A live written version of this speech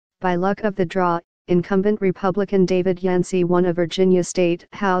By luck of the draw, incumbent Republican David Yancey won a Virginia State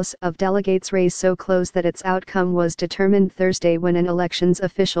House of Delegates race so close that its outcome was determined Thursday when an elections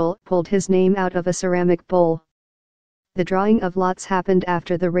official pulled his name out of a ceramic bowl. The drawing of lots happened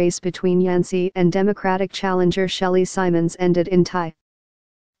after the race between Yancey and Democratic challenger Shelly Simonds ended in tie.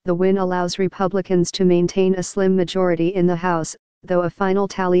 The win allows Republicans to maintain a slim majority in the House, though a final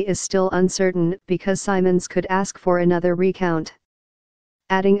tally is still uncertain because Simonds could ask for another recount.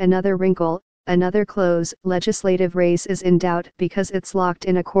 Adding another wrinkle, another close legislative race is in doubt because it's locked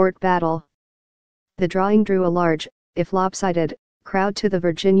in a court battle. The drawing drew a large, if lopsided, crowd to the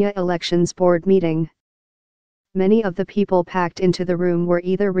Virginia Elections Board meeting. Many of the people packed into the room were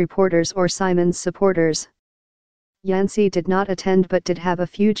either reporters or Simonds supporters. Yancey did not attend but did have a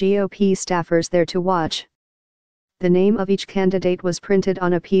few GOP staffers there to watch. The name of each candidate was printed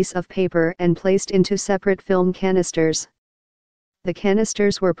on a piece of paper and placed into separate film canisters. The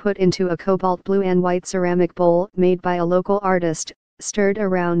canisters were put into a cobalt blue and white ceramic bowl made by a local artist, stirred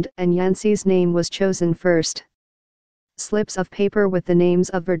around, and Yancey's name was chosen first. Slips of paper with the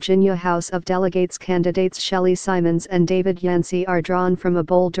names of Virginia House of Delegates candidates Shelly Simonds and David Yancey are drawn from a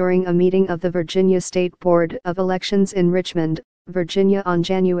bowl during a meeting of the Virginia State Board of Elections in Richmond, Virginia on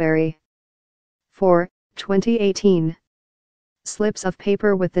January 4, 2018. Slips of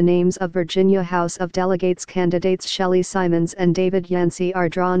paper with the names of Virginia House of Delegates candidates Shelly Simonds and David Yancey are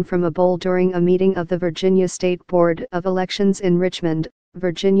drawn from a bowl during a meeting of the Virginia State Board of Elections in Richmond,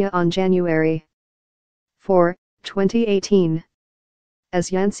 Virginia on January 4, 2018.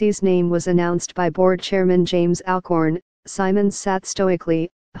 As Yancey's name was announced by board chairman James Alcorn, Simonds sat stoically,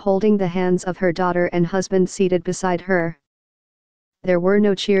 holding the hands of her daughter and husband seated beside her. There were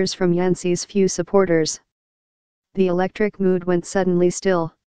no cheers from Yancey's few supporters. The electric mood went suddenly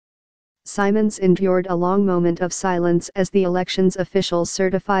still. Simonds endured a long moment of silence as the elections officials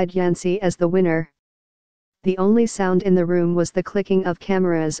certified Yancey as the winner. The only sound in the room was the clicking of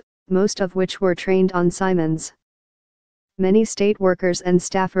cameras, most of which were trained on Simonds. Many state workers and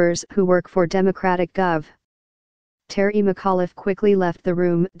staffers who work for Democratic Gov. Terry McAuliffe quickly left the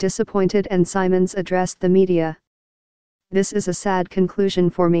room disappointed and Simonds addressed the media. "This is a sad conclusion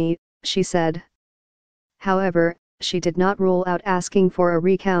for me," she said. However, she did not rule out asking for a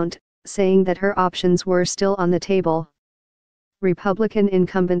recount, saying that her options were still on the table. Republican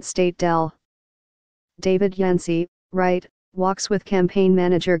incumbent State Del. David Yancey, right, walks with campaign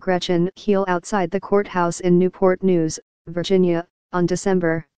manager Gretchen Heel outside the courthouse in Newport News, Virginia, on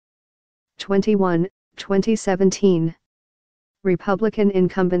December 21, 2017. Republican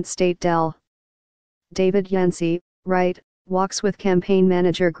incumbent State Del. David Yancey, right, walks with campaign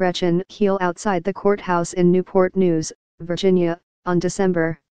manager Gretchen Heel outside the courthouse in Newport News, Virginia, on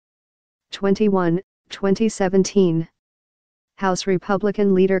December 21, 2017. House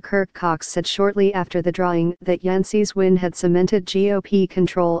Republican leader Kirk Cox said shortly after the drawing that Yancey's win had cemented GOP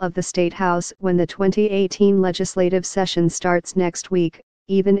control of the state house when the 2018 legislative session starts next week,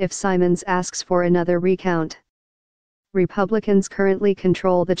 even if Simonds asks for another recount. Republicans currently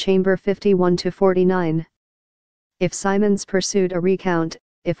control the chamber 51-49. If Simonds pursued a recount,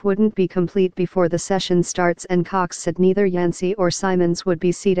 it wouldn't be complete before the session starts, and Cox said neither Yancey or Simonds would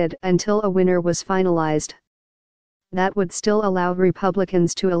be seated until a winner was finalized. That would still allow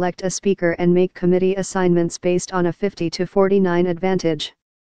Republicans to elect a speaker and make committee assignments based on a 50-49 advantage.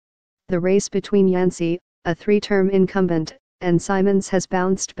 The race between Yancey, a three-term incumbent, and Simonds has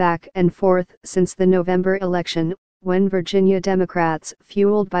bounced back and forth since the November election, when Virginia Democrats,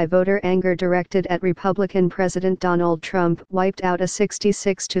 fueled by voter anger directed at Republican President Donald Trump, wiped out a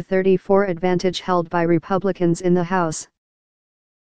 66-34 advantage held by Republicans in the House.